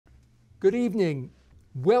Good evening.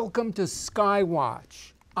 Welcome to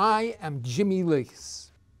Skywatch. I am Jimmy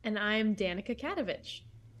Leas. And I'm Danaka Katovich.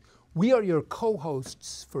 We are your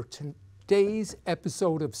co-hosts for today's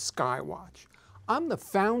episode of Skywatch. I'm the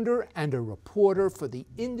founder and a reporter for the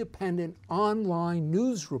independent online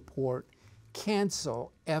news report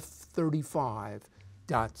Cancel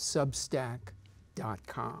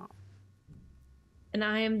F-35.substack.com. And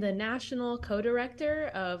I am the national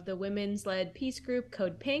co-director of the women's-led peace group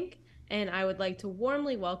Code Pink, and I would like to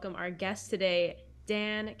warmly welcome our guest today,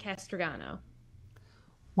 Dan Castrigano.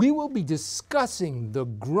 We will be discussing the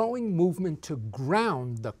growing movement to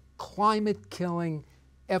ground the climate-killing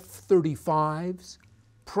F-35s,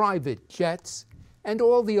 private jets, and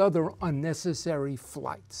all the other unnecessary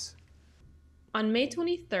flights. On May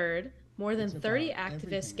 23rd, more than 30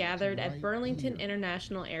 activists gathered at Burlington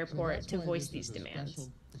International Airport to voice these demands.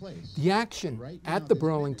 The action at the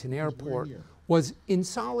Burlington Airport was in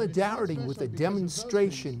solidarity with a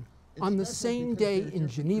demonstration on the same day in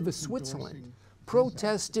Geneva, Switzerland,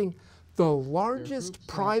 protesting the largest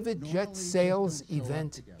private jet sales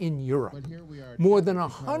event in Europe. More than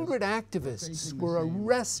 100 activists were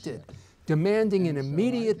arrested, demanding an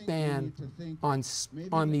immediate ban on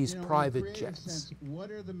these private jets.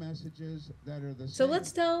 So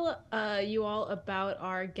let's tell you all about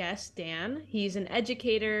our guest, Dan. He's an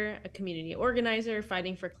educator, a community organizer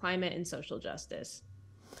fighting for climate and social justice.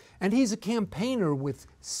 And he's a campaigner with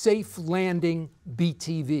Safe Landing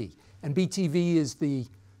BTV. And BTV is the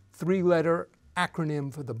three-letter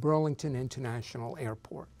acronym for the Burlington International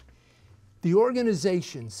Airport. The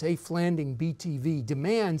organization, Safe Landing BTV,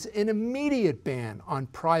 demands an immediate ban on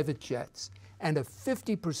private jets and a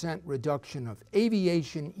 50% reduction of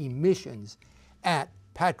aviation emissions at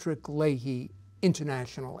Patrick Leahy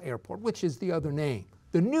International Airport, which is the other name,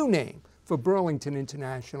 the new name for Burlington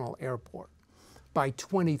International Airport. By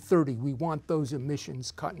 2030, we want those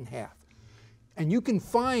emissions cut in half. And you can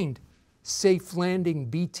find Safe Landing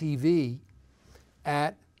BTV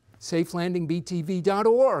at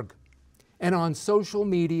safelandingbtv.org. and on social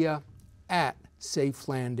media at Safe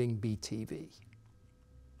Landing BTV.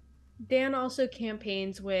 Dan also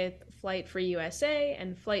campaigns with Flight Free USA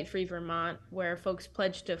and Flight Free Vermont, where folks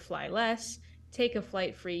pledge to fly less, take a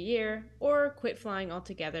flight-free year, or quit flying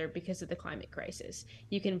altogether because of the climate crisis.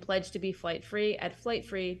 You can pledge to be flight-free at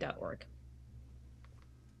flightfree.org.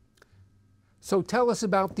 So tell us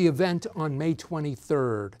about the event on May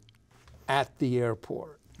 23rd at the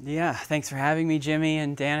airport. Yeah, thanks for having me, Jimmy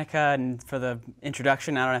and Danaka, and for the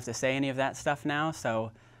introduction. I don't have to say any of that stuff now.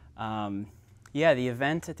 So, yeah, the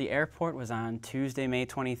event at the airport was on Tuesday, May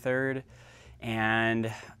 23rd,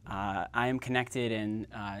 and I am connected in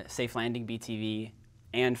Safe Landing BTV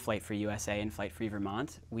and Flight Free USA and Flight Free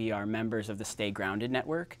Vermont. We are members of the Stay Grounded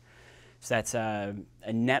network. So that's a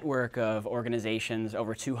network of organizations,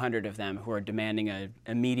 over 200 of them, who are demanding an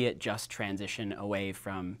immediate just transition away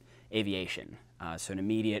from aviation. So an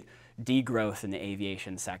immediate degrowth in the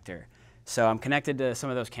aviation sector. So I'm connected to some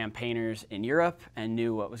of those campaigners in Europe and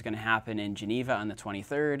knew what was going to happen in Geneva on the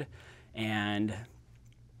 23rd. And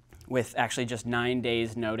with actually just 9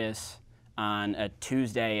 days notice on a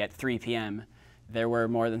Tuesday at 3 p.m., there were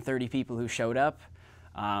more than 30 people who showed up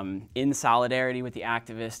in solidarity with the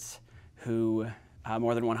activists who,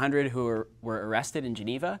 more than 100 who were arrested in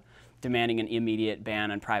Geneva, demanding an immediate ban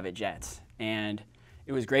on private jets. And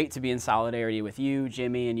it was great to be in solidarity with you,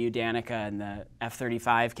 Jimmy, and you, Danaka, and the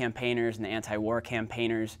F-35 campaigners and the anti-war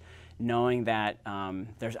campaigners, knowing that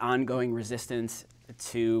there's ongoing resistance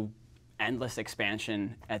to endless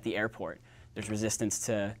expansion at the airport. There's resistance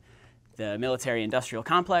to the military-industrial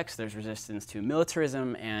complex, there's resistance to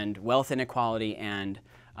militarism and wealth inequality, and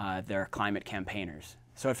their climate campaigners.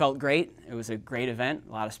 So it felt great. It was a great event,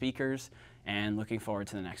 a lot of speakers, and looking forward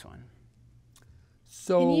to the next one.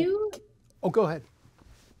 So, oh, go ahead.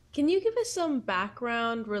 Can you give us some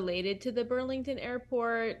background related to the Burlington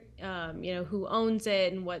Airport, who owns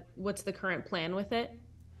it and what's the current plan with it?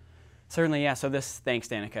 Certainly, yeah. So thanks,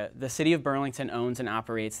 Danaka. The city of Burlington owns and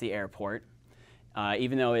operates the airport,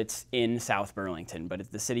 even though it's in South Burlington.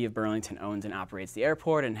 But the city of Burlington owns and operates the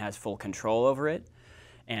airport and has full control over it.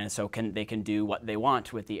 And so they can do what they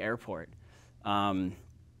want with the airport. And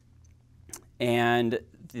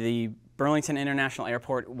the Burlington International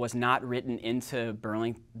Airport was not written into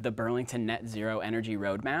the Burlington Net Zero Energy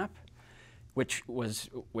Roadmap, which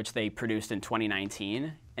they produced in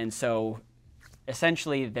 2019. And so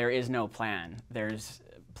essentially there is no plan. There's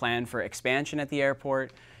a plan for expansion at the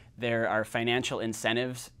airport. There are financial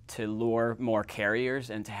incentives to lure more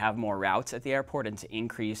carriers and to have more routes at the airport and to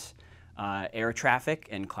increase air traffic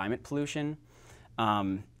and climate pollution.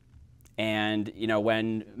 And you know,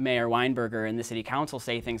 when Mayor Weinberger and the city council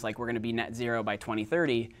say things like we're going to be net zero by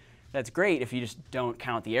 2030, that's great if you just don't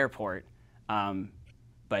count the airport,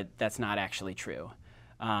 but that's not actually true.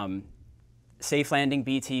 Safe Landing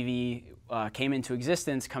BTV came into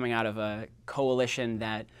existence coming out of a coalition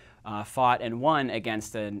that fought and won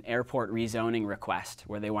against an airport rezoning request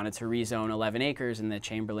where they wanted to rezone 11 acres in the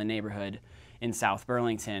Chamberlain neighborhood in South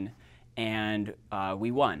Burlington. And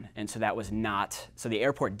we won, and so that was not, so the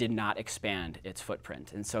airport did not expand its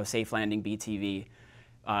footprint. And so Safe Landing BTV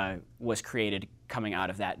was created coming out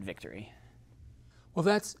of that victory. Well,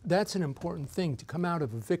 that's an important thing, to come out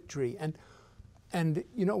of a victory. And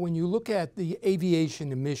you know, when you look at the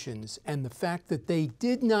aviation emissions and the fact that they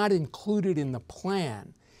did not include it in the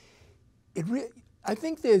plan, I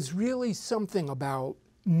think there's really something about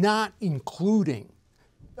not including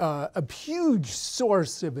a huge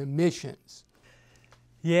source of emissions.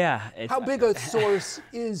 Yeah. How big a source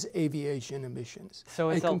is aviation emissions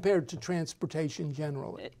compared to transportation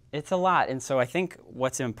generally? It's a lot. And so I think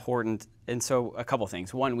what's important, and so a couple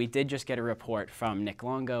things. One, we did just get a report from Nick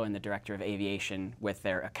Longo and the Director of Aviation with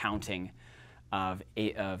their accounting of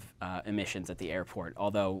emissions at the airport.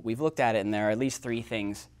 Although we've looked at it and there are at least 3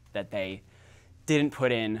 things that they didn't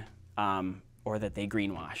put in or that they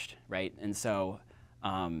greenwashed, right? And so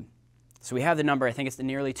so we have the number, I think it's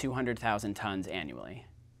nearly 200,000 tons annually.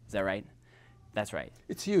 Is that right? That's right.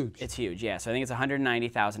 It's huge. It's huge, yeah. So I think it's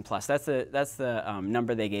 190,000 plus. That's the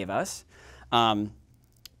number they gave us. And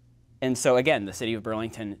so again, the city of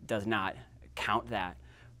Burlington does not count that.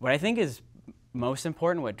 What I think is most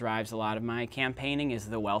important, what drives a lot of my campaigning, is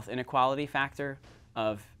the wealth inequality factor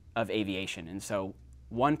of aviation. And so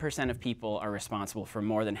 1% of people are responsible for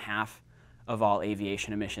more than half of all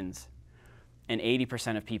aviation emissions. And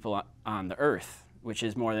 80% of people on the Earth, which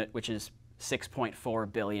is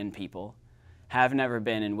 6.4 billion people, have never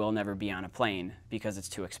been and will never be on a plane because it's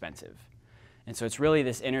too expensive. And so it's really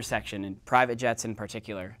this intersection, and private jets in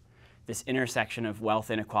particular, this intersection of wealth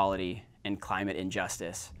inequality and climate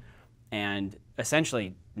injustice, and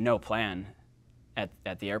essentially no plan at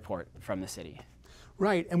the airport from the city.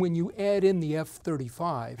 Right, and when you add in the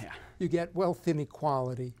F-35, you get wealth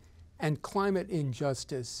inequality and climate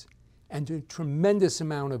injustice and a tremendous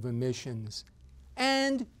amount of emissions.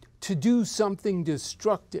 And to do something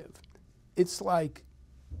destructive, it's like,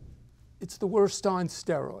 it's the worst on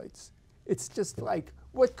steroids. It's just like,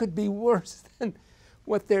 what could be worse than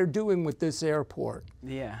what they're doing with this airport?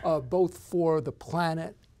 Yeah. Both for the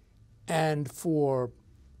planet and for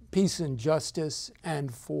peace and justice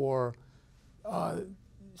and for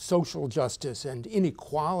social justice and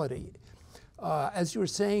inequality. As you were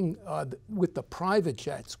saying, with the private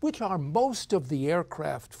jets, which are most of the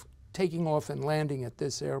aircraft taking off and landing at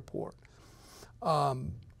this airport,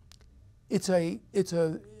 it's an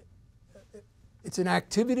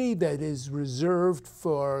activity that is reserved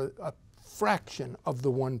for a fraction of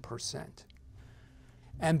the 1%.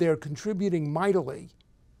 And they're contributing mightily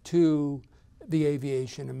to the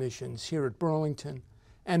aviation emissions here at Burlington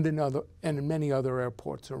and in many other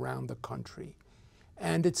airports around the country.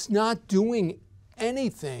 And it's not doing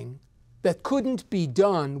anything that couldn't be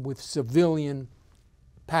done with civilian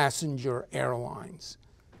passenger airlines.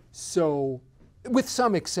 So, with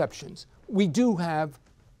some exceptions, we do have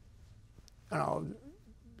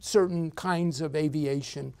certain kinds of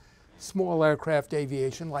aviation, small aircraft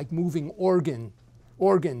aviation, like moving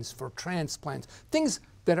organs for transplants, things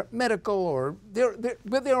that are medical, or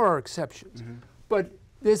there are exceptions. Mm-hmm. But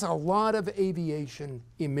there's a lot of aviation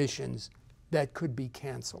emissions that could be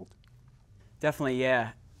canceled. Definitely,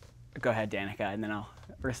 yeah. Go ahead, Danica, and then I'll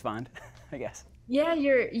respond, I guess. Yeah,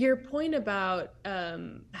 your point about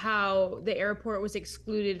how the airport was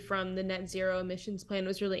excluded from the net zero emissions plan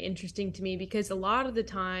was really interesting to me, because a lot of the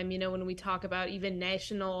time, you know, when we talk about even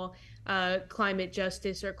national climate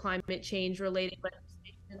justice or climate change related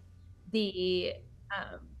legislation, the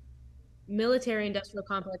military industrial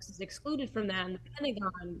complex is excluded from that, and the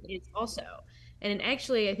Pentagon is also. And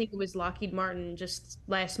actually, I think it was Lockheed Martin just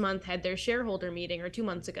last month had their shareholder meeting, or 2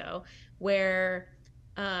 months ago, where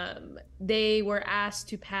they were asked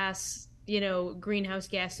to pass, greenhouse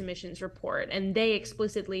gas emissions report. And they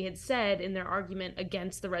explicitly had said in their argument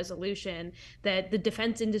against the resolution that the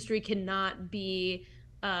defense industry cannot be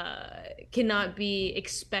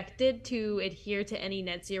expected to adhere to any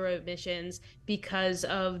net zero emissions because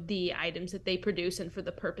of the items that they produce and for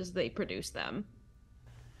the purpose they produce them.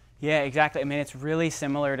 Yeah, exactly. I mean, it's really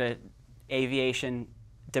similar to aviation,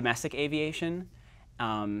 domestic aviation,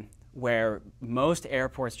 where most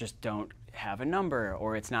airports just don't have a number,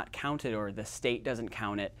 or it's not counted, or the state doesn't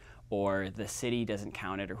count it, or the city doesn't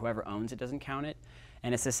count it, or whoever owns it doesn't count it.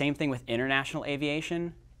 And it's the same thing with international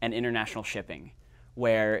aviation and international shipping,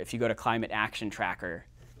 where if you go to Climate Action Tracker,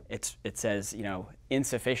 it says, you know,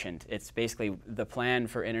 insufficient. It's basically the plan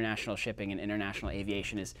for international shipping and international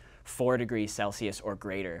aviation is 4 degrees Celsius or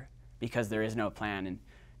greater, because there is no plan, and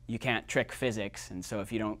you can't trick physics. And so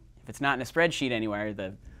if it's not in a spreadsheet anywhere,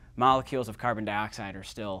 the molecules of carbon dioxide are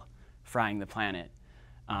still frying the planet.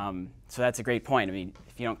 So that's a great point. I mean,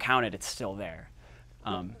 if you don't count it, it's still there.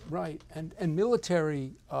 Right, and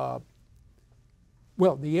military, well,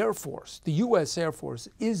 the Air Force, the U.S. Air Force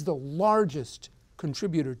is the largest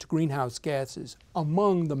contributor to greenhouse gases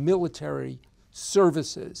among the military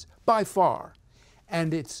services by far,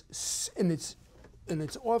 and it's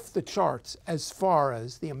off the charts as far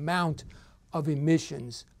as the amount of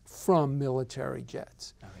emissions from military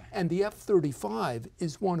jets. Okay. And the F-35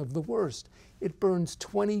 is one of the worst. It burns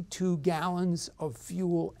 22 gallons of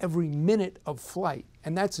fuel every minute of flight,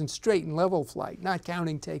 and that's in straight and level flight, not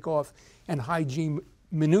counting takeoff and high G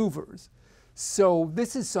maneuvers. So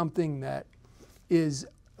this is something that is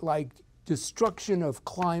like destruction of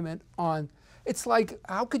climate on, it's like,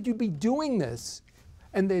 how could you be doing this?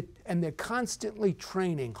 And they're constantly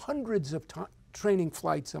training, hundreds of training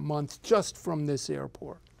flights a month just from this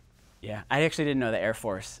airport. Yeah, I actually didn't know the Air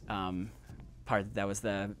Force part, that was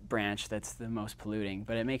the branch that's the most polluting,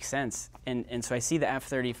 but it makes sense. And so I see the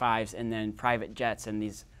F-35s and then private jets and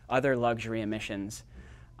these other luxury emissions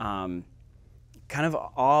kind of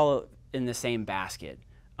all in the same basket.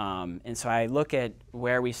 And so I look at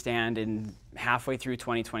where we stand in halfway through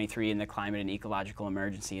 2023 in the climate and ecological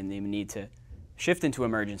emergency and the need to shift into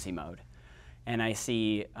emergency mode. And I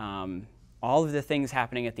see all of the things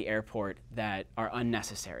happening at the airport that are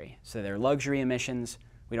unnecessary. So they're luxury emissions.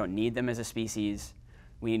 We don't need them as a species.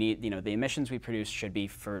 We need, you know, the emissions we produce should be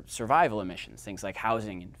for survival emissions, things like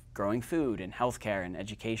housing and growing food and healthcare and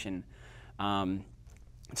education.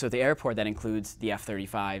 So at the airport, that includes the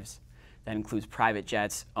F-35s. That includes private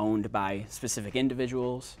jets owned by specific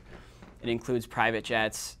individuals. It includes private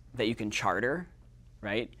jets that you can charter,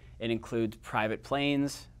 right? It includes private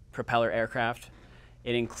planes, propeller aircraft.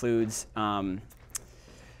 It includes flying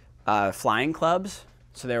clubs.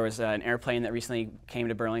 So there was an airplane that recently came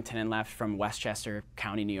to Burlington and left from Westchester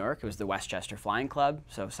County, New York. It was the Westchester Flying Club.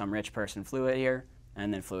 So some rich person flew it here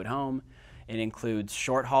and then flew it home. It includes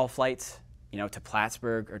short haul flights, you know, to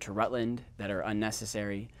Plattsburgh or to Rutland that are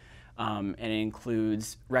unnecessary. And it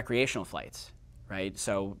includes recreational flights, right?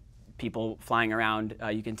 So people flying around,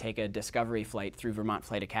 you can take a discovery flight through Vermont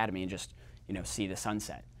Flight Academy and just, you know, see the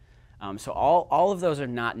sunset. So all of those are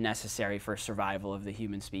not necessary for survival of the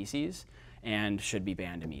human species and should be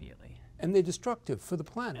banned immediately. And they're destructive for the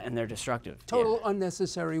planet. And they're destructive. Total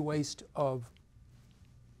unnecessary waste of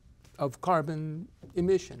carbon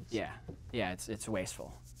emissions. Yeah, yeah, it's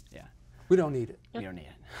wasteful. Yeah. We don't need it. We don't need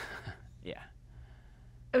it. Yeah.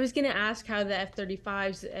 I was going to ask how the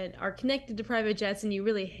F-35s are connected to private jets, and you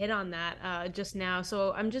really hit on that just now.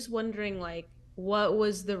 So I'm just wondering, like, what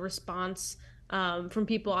was the response from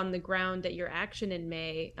people on the ground at your action in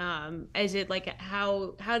May? Is it like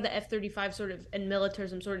how the F-35 sort of and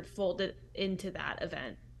militarism sort of folded into that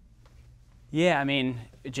event? Yeah, I mean,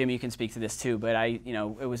 Jim, you can speak to this too, but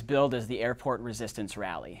it was billed as the airport resistance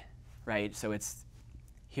rally, right? So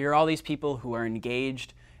here are all these people who are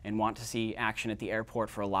engaged and want to see action at the airport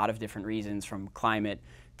for a lot of different reasons, from climate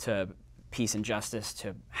to peace and justice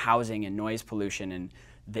to housing and noise pollution and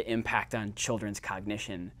the impact on children's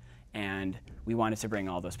cognition. And we wanted to bring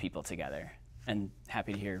all those people together. And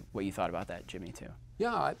happy to hear what you thought about that, Jimmy, too.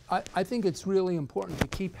 Yeah, I think it's really important to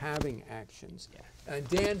keep having actions. Yeah.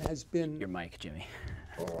 Dan has been... Your mic, Jimmy.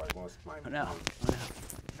 Oh, I lost my mic. Oh, no.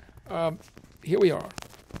 Oh, no. Here we are.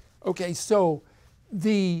 Okay, so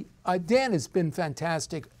Dan has been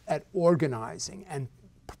fantastic at organizing and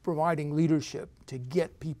providing leadership to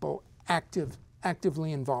get people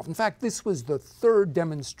actively involved. In fact, this was the third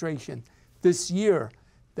demonstration this year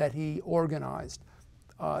that he organized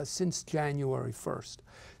since January 1st.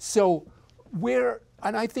 So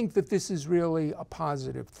and I think that this is really a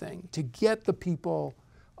positive thing, to get the people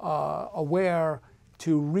aware,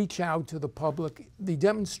 to reach out to the public. The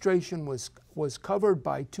demonstration was covered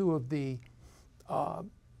by 2 of the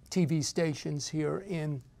TV stations here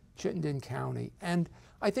in Chittenden County. And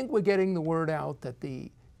I think we're getting the word out that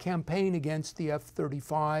the campaign against the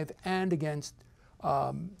F-35 and against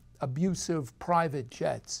abusive private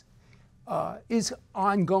jets is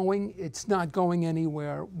ongoing. It's not going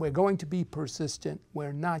anywhere. We're going to be persistent.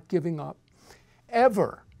 We're not giving up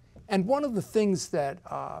ever. And one of the things that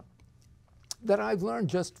I've learned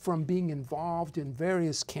just from being involved in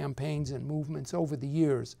various campaigns and movements over the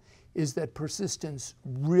years is that persistence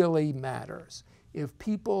really matters. if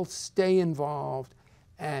people stay involved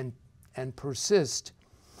and persist,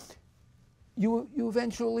 you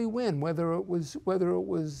eventually win. Whether it was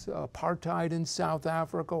apartheid in South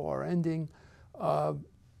Africa, or ending the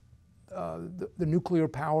nuclear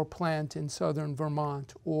power plant in southern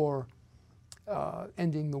Vermont, or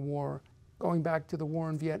ending the war, going back to the war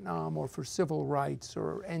in Vietnam, or for civil rights,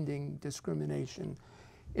 or ending discrimination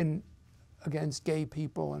against gay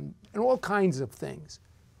people, and all kinds of things.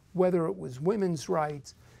 Whether it was women's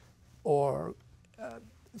rights, or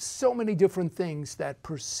so many different things, that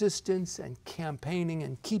persistence and campaigning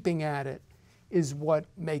and keeping at it is what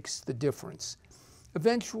makes the difference.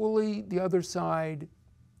 Eventually, the other side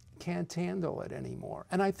can't handle it anymore.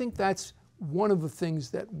 And I think that's one of the things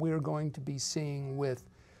that we're going to be seeing with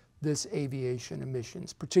this aviation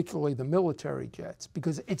emissions, particularly the military jets,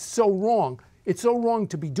 because it's so wrong. It's so wrong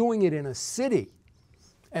to be doing it in a city.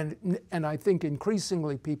 And I think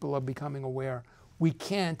increasingly people are becoming aware we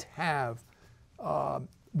can't have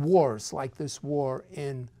wars like this war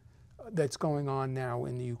that's going on now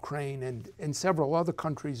in the Ukraine and in several other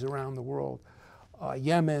countries around the world,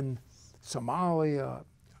 Yemen, Somalia,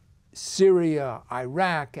 Syria,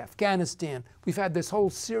 Iraq, Afghanistan. We've had this whole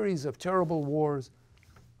series of terrible wars.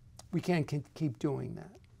 We can't keep doing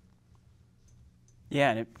that.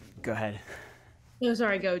 Yeah, go ahead. No,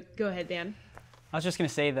 sorry, go ahead, Dan. I was just going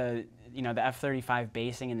to say the F-35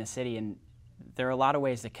 basing in the city, and there are a lot of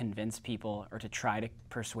ways to convince people or to try to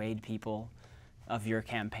persuade people of your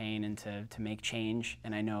campaign and to make change.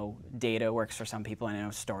 And I know data works for some people, and I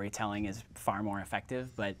know storytelling is far more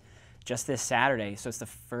effective, but just this Saturday, so it's the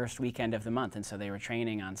first weekend of the month, and so they were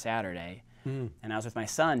training on Saturday, and I was with my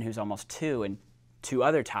son, who's almost 2, and 2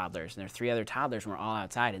 other toddlers, and there are 3 other toddlers, and we're all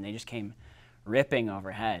outside, and they just came ripping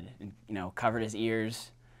overhead and covered his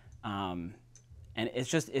ears, and it's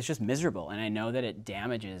just miserable, and I know that it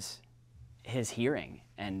damages his hearing,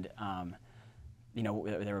 and there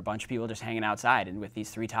were a bunch of people just hanging outside and with these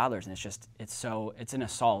 3 toddlers, and it's an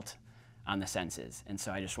assault on the senses, and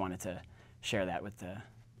so I just wanted to share that with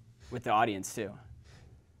the audience too.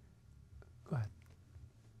 Go ahead.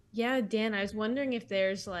 Yeah, Dan, I was wondering if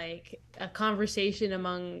there's like a conversation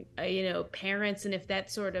among parents, and if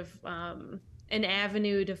that's sort of an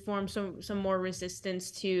avenue to form some more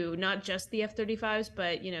resistance to not just the F-35s,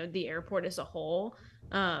 but the airport as a whole.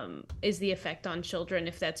 Is the effect on children,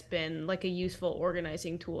 if that's been like a useful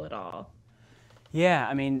organizing tool at all? Yeah,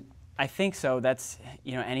 I mean, I think so. That's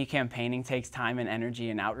any campaigning takes time and energy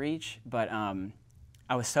and outreach, but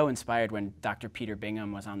I was so inspired when Dr. Peter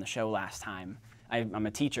Bingham was on the show last time. I'm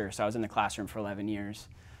a teacher, so I was in the classroom for 11 years.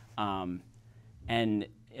 And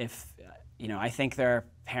if, I think there are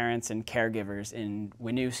parents and caregivers in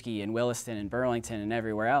Winooski and Williston and Burlington and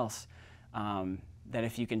everywhere else that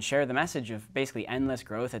if you can share the message of basically endless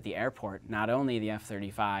growth at the airport, not only the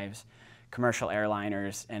F-35s, commercial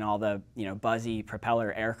airliners, and all the buzzy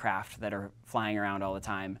propeller aircraft that are flying around all the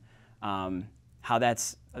time, how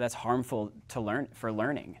that's harmful for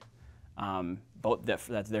learning. Both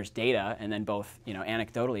that there's data, and then both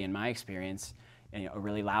anecdotally in my experience, a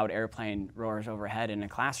really loud airplane roars overhead in a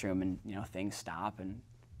classroom, and things stop, and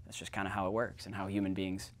that's just kind of how it works and how human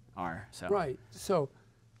beings are. So right. So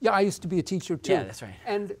yeah, I used to be a teacher too. Yeah, that's right.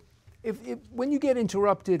 And when you get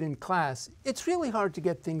interrupted in class, it's really hard to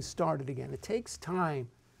get things started again. It takes time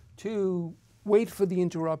to wait for the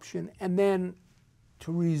interruption and then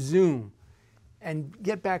to resume and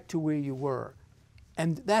get back to where you were.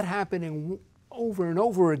 And that happening over and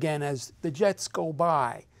over again as the jets go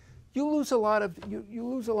by, you lose a lot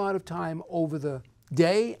of time over the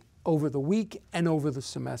day, over the week, and over the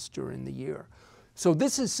semester in the year. So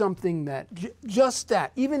this is something that just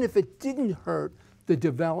that, even if it didn't hurt the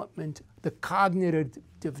development, the cognitive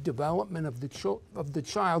development of the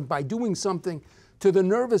child by doing something to the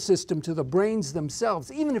nervous system, to the brains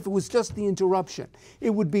themselves, even if it was just the interruption,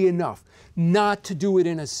 it would be enough not to do it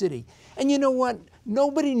in a city. And you know what?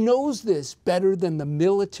 Nobody knows this better than the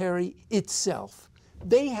military itself.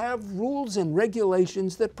 They have rules and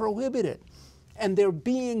regulations that prohibit it, and they're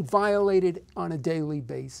being violated on a daily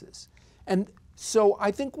basis. And so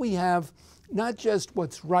I think we have not just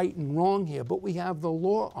what's right and wrong here, but we have the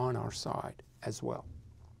law on our side as well.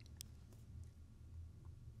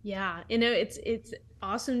 Yeah, it's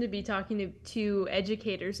awesome to be talking to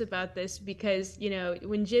educators about this, because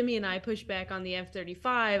when Jimmy and I push back on the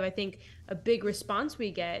F-35, I think a big response we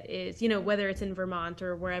get is whether it's in Vermont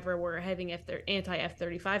or wherever we're having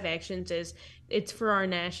anti-F-35 actions, is it's for our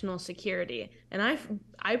national security. And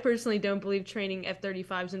I personally don't believe training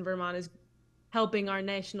F-35s in Vermont is helping our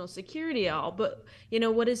national security at all. But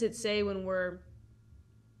what does it say when we're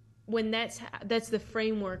when that's the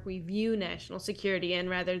framework we view national security in,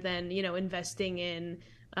 rather than, you know, investing in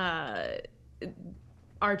our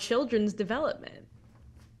children's development.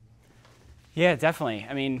 Yeah, definitely.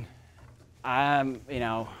 I mean, you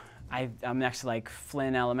know, I'm next to like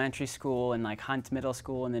Flynn Elementary School and like Hunt Middle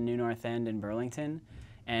School in the New North End in Burlington,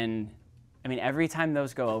 and I mean, every time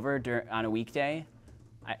those go over on a weekday,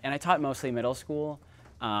 and I taught mostly middle school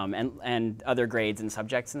and other grades and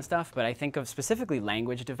subjects and stuff, but I think of specifically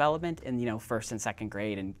language development in, you know, 1st and 2nd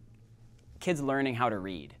grade, and kids learning how to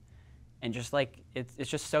read, and just like it's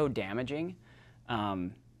just so damaging.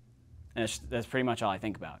 And that's pretty much all I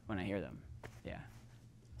think about when I hear them. Yeah.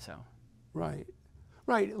 So. Right.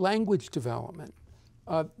 Right. Language development.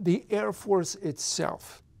 The Air Force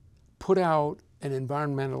itself put out an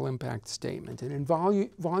environmental impact statement, and in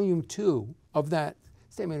volume 2 of that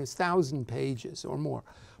statement is 1,000 pages or more.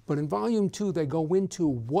 But in volume 2, they go into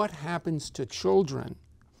what happens to children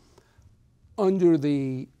under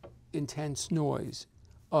the intense noise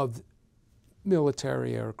of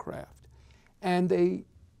military aircraft. And they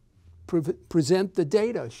present the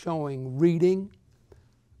data showing reading,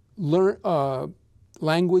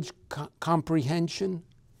 language comprehension,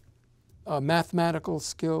 mathematical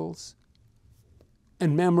skills,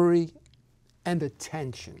 and memory, and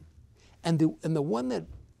attention. And the one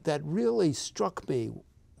that really struck me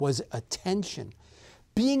was attention.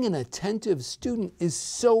 Being an attentive student is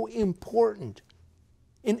so important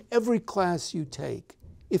in every class you take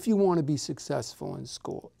if you want to be successful in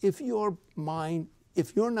school. If you're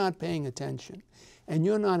not paying attention and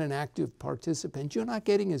you're not an active participant, you're not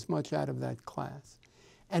getting as much out of that class.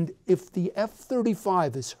 And if the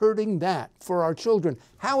F-35 is hurting that for our children,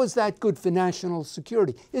 how is that good for national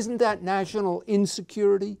security? Isn't that national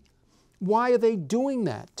insecurity? Why are they doing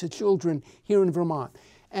that to children here in Vermont?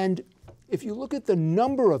 And if you look at the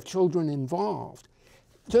number of children involved,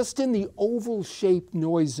 just in the oval-shaped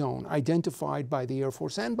noise zone identified by the Air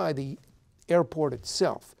Force and by the airport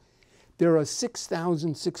itself, there are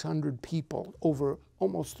 6,600 people, over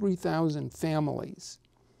almost 3,000 families.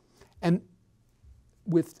 And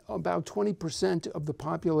with about 20% of the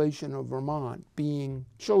population of Vermont being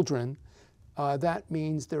children, that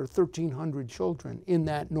means there are 1,300 children in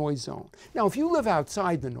that noise zone. Now, if you live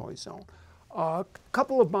outside the noise zone, a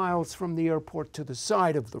couple of miles from the airport to the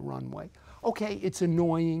side of the runway, okay, it's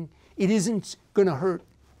annoying. It isn't going to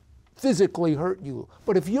physically hurt you.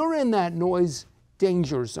 But if you're in that noise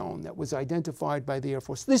danger zone that was identified by the Air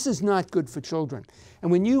Force, this is not good for children.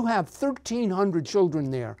 And when you have 1,300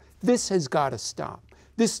 children there, this has got to stop.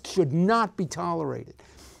 This should not be tolerated.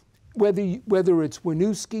 Whether it's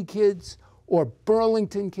Winooski kids or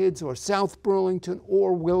Burlington kids or South Burlington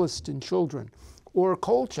or Williston children or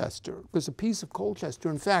Colchester, there's a piece of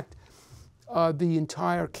Colchester. In fact, the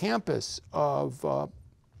entire campus of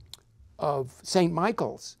St.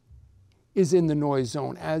 Michael's is in the noise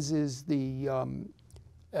zone, as is the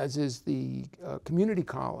Community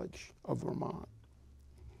College of Vermont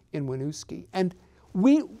in Winooski. And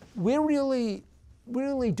we're really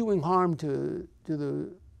doing harm to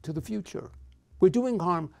the future. We're doing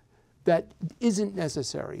harm that isn't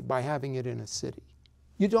necessary by having it in a city.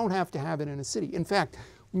 You don't have to have it in a city. In fact,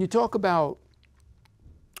 when you talk about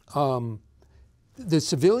the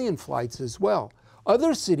civilian flights as well,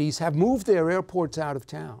 other cities have moved their airports out of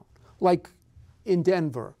town. Like in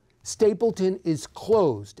Denver, Stapleton is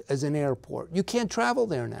closed as an airport. You can't travel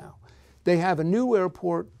there now. They have a new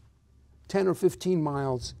airport 10 or 15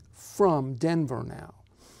 miles from Denver now.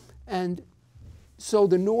 And so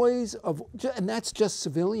the noise of, and that's just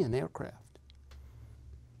civilian aircraft.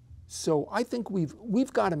 So I think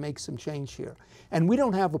we've got to make some change here. And we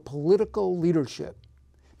don't have a political leadership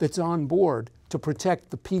that's on board to protect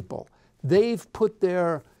the people. They've put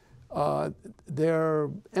their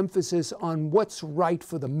emphasis on what's right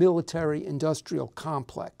for the military-industrial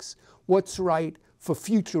complex, what's right for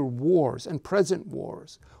future wars and present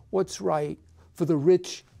wars, what's right for the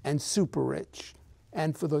rich and super rich,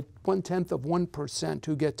 and for the 0.1%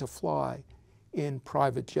 who get to fly in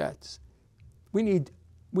private jets. We need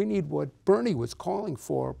what Bernie was calling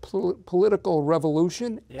for, political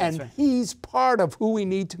revolution, yeah, and right. He's part of who we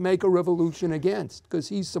need to make a revolution against, because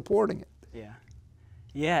he's supporting it. Yeah.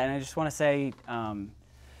 Yeah, and I just want to say, you know,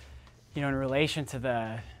 in relation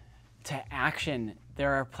to action,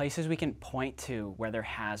 there are places we can point to where there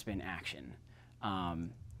has been action,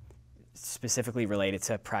 specifically related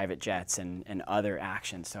to private jets and other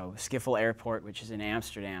actions. So Schiphol Airport, which is in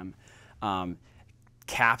Amsterdam,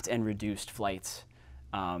 capped and reduced flights,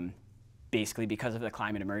 basically because of the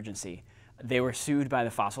climate emergency. They were sued by the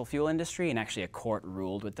fossil fuel industry, and actually a court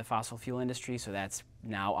ruled with the fossil fuel industry, so that's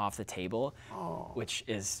now off the table, which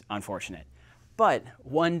is unfortunate. But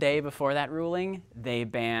one day before that ruling, they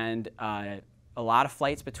banned a lot of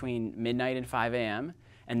flights between midnight and 5 a.m.,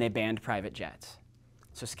 and they banned private jets.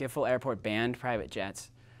 So Schiphol Airport banned private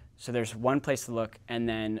jets. So there's one place to look, and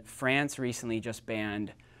then France recently just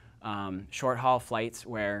banned short-haul flights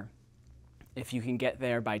where if you can get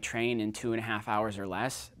there by train in 2.5 hours or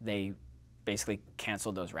less, they basically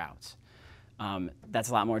canceled those routes. That's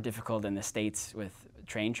a lot more difficult in the States with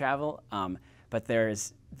train travel, but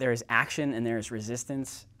there's action and there's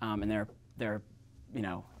resistance, and there are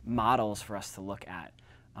models for us to look at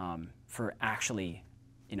for actually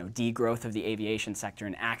degrowth of the aviation sector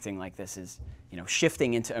and acting like this is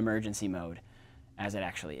shifting into emergency mode as it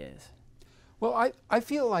actually is. Well, I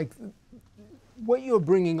feel like what you're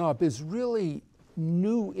bringing up is really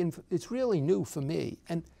new. It's really new for me,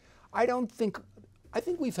 and I think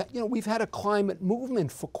we've had a climate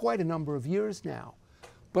movement for quite a number of years now,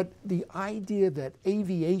 but the idea that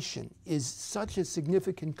aviation is such a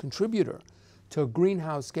significant contributor to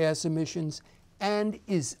greenhouse gas emissions and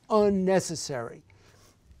is unnecessary.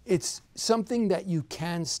 It's something that you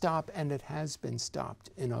can stop, and it has been stopped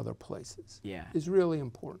in other places. Yeah, is really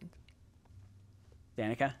important.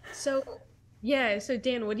 Danaka? So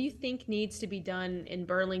Dan, what do you think needs to be done in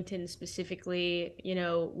Burlington specifically?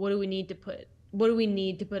 What do we need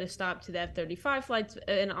to put a stop to the F-35 flights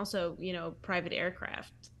and also, private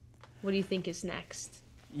aircraft? What do you think is next?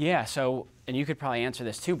 Yeah, so, and you could probably answer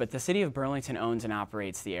this too, but the city of Burlington owns and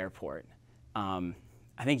operates the airport.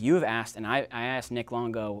 I think you have asked, and I asked Nick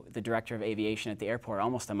Longo, the director of aviation at the airport,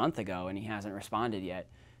 almost a month ago, and he hasn't responded yet,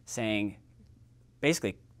 saying,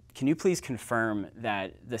 basically, can you please confirm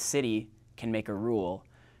that the city can make a rule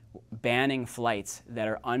banning flights that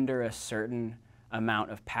are under a certain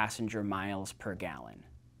amount of passenger miles per gallon,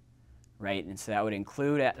 right? And so that would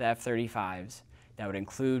include the F-35s, that would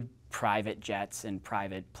include private jets and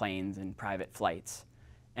private planes and private flights,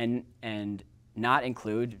 and not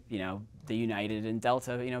include, the United and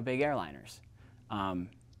Delta, big airliners.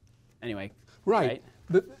 Anyway. Right.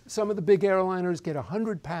 Some of the big airliners get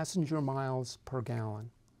 100 passenger miles per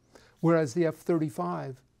gallon, whereas the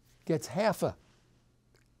F-35 gets half a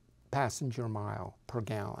passenger mile per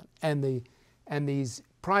gallon. And these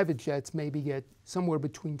private jets maybe get somewhere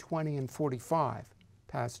between 20 and 45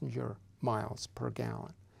 passenger miles per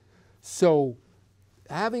gallon. So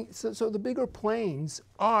the bigger planes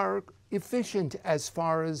are efficient as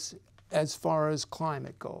far as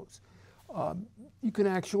climate goes. You can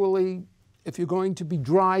actually, if you're going to be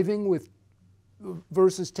driving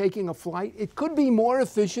versus taking a flight, it could be more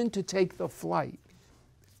efficient to take the flight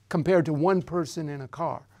compared to one person in a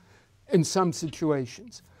car in some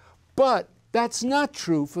situations. But that's not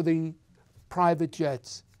true for the private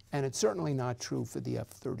jets, and it's certainly not true for the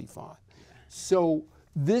F-35. So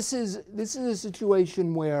this is a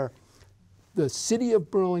situation where the city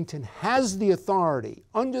of Burlington has the authority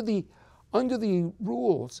under the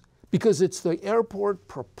rules, because it's the airport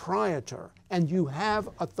proprietor, and you have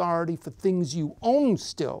authority for things you own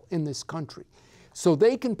still in this country. So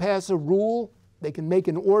they can pass a rule, they can make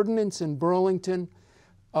an ordinance in Burlington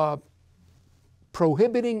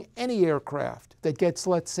prohibiting any aircraft that gets,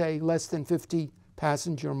 let's say, less than 50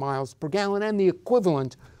 passenger miles per gallon, and the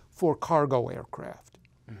equivalent for cargo aircraft.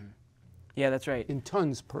 Mm-hmm. Yeah, that's right. In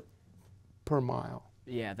tons per mile.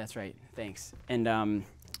 Yeah, that's right. Thanks. And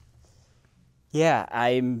yeah,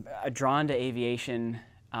 I'm drawn to aviation.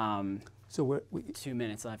 So 2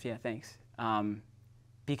 minutes left. Yeah, thanks.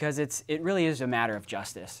 Because it really is a matter of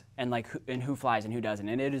justice and who flies and who doesn't,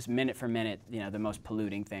 and it is minute for minute, the most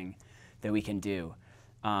polluting thing that we can do.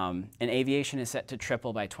 And aviation is set to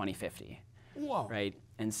triple by 2050. Whoa. Right,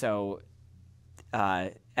 and so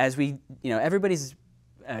as we, everybody's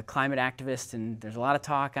a climate activist, and there's a lot of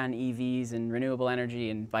talk on EVs and renewable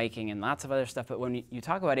energy and biking and lots of other stuff, but when you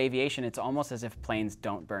talk about aviation, it's almost as if planes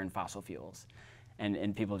don't burn fossil fuels,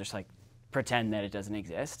 and people just pretend that it doesn't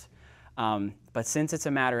exist. But since it's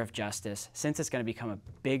a matter of justice, since it's going to become a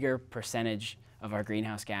bigger percentage of our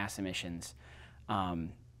greenhouse gas emissions,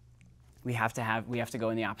 we have to go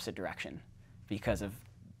in the opposite direction because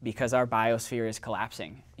our biosphere is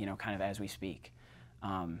collapsing, kind of as we speak.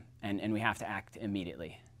 And we have to act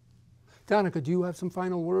immediately. Danaka, do you have some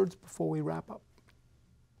final words before we wrap up?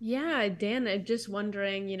 Yeah, Dan, I'm just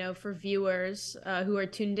wondering, for viewers who are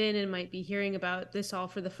tuned in and might be hearing about this all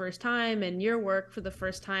for the first time and your work for the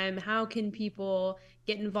first time, how can people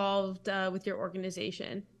get involved with your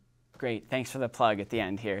organization? Great, thanks for the plug at the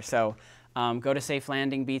end here. So go to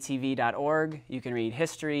safelandingbtv.org. You can read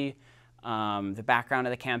history, the background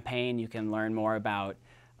of the campaign. You can learn more about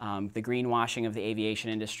the greenwashing of the aviation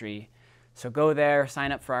industry. So go there,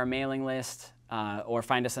 sign up for our mailing list, or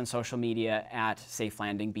find us on social media at Safe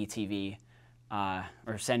Landing BTV,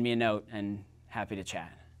 or send me a note, and happy to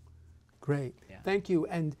chat. Great. Yeah. Thank you.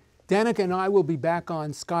 And Danaka and I will be back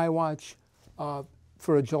on Skywatch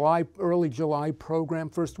for a early July program,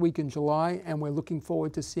 first week in July, and we're looking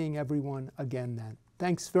forward to seeing everyone again then.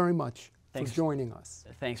 Thanks very much for joining us.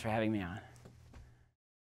 Thanks for having me on.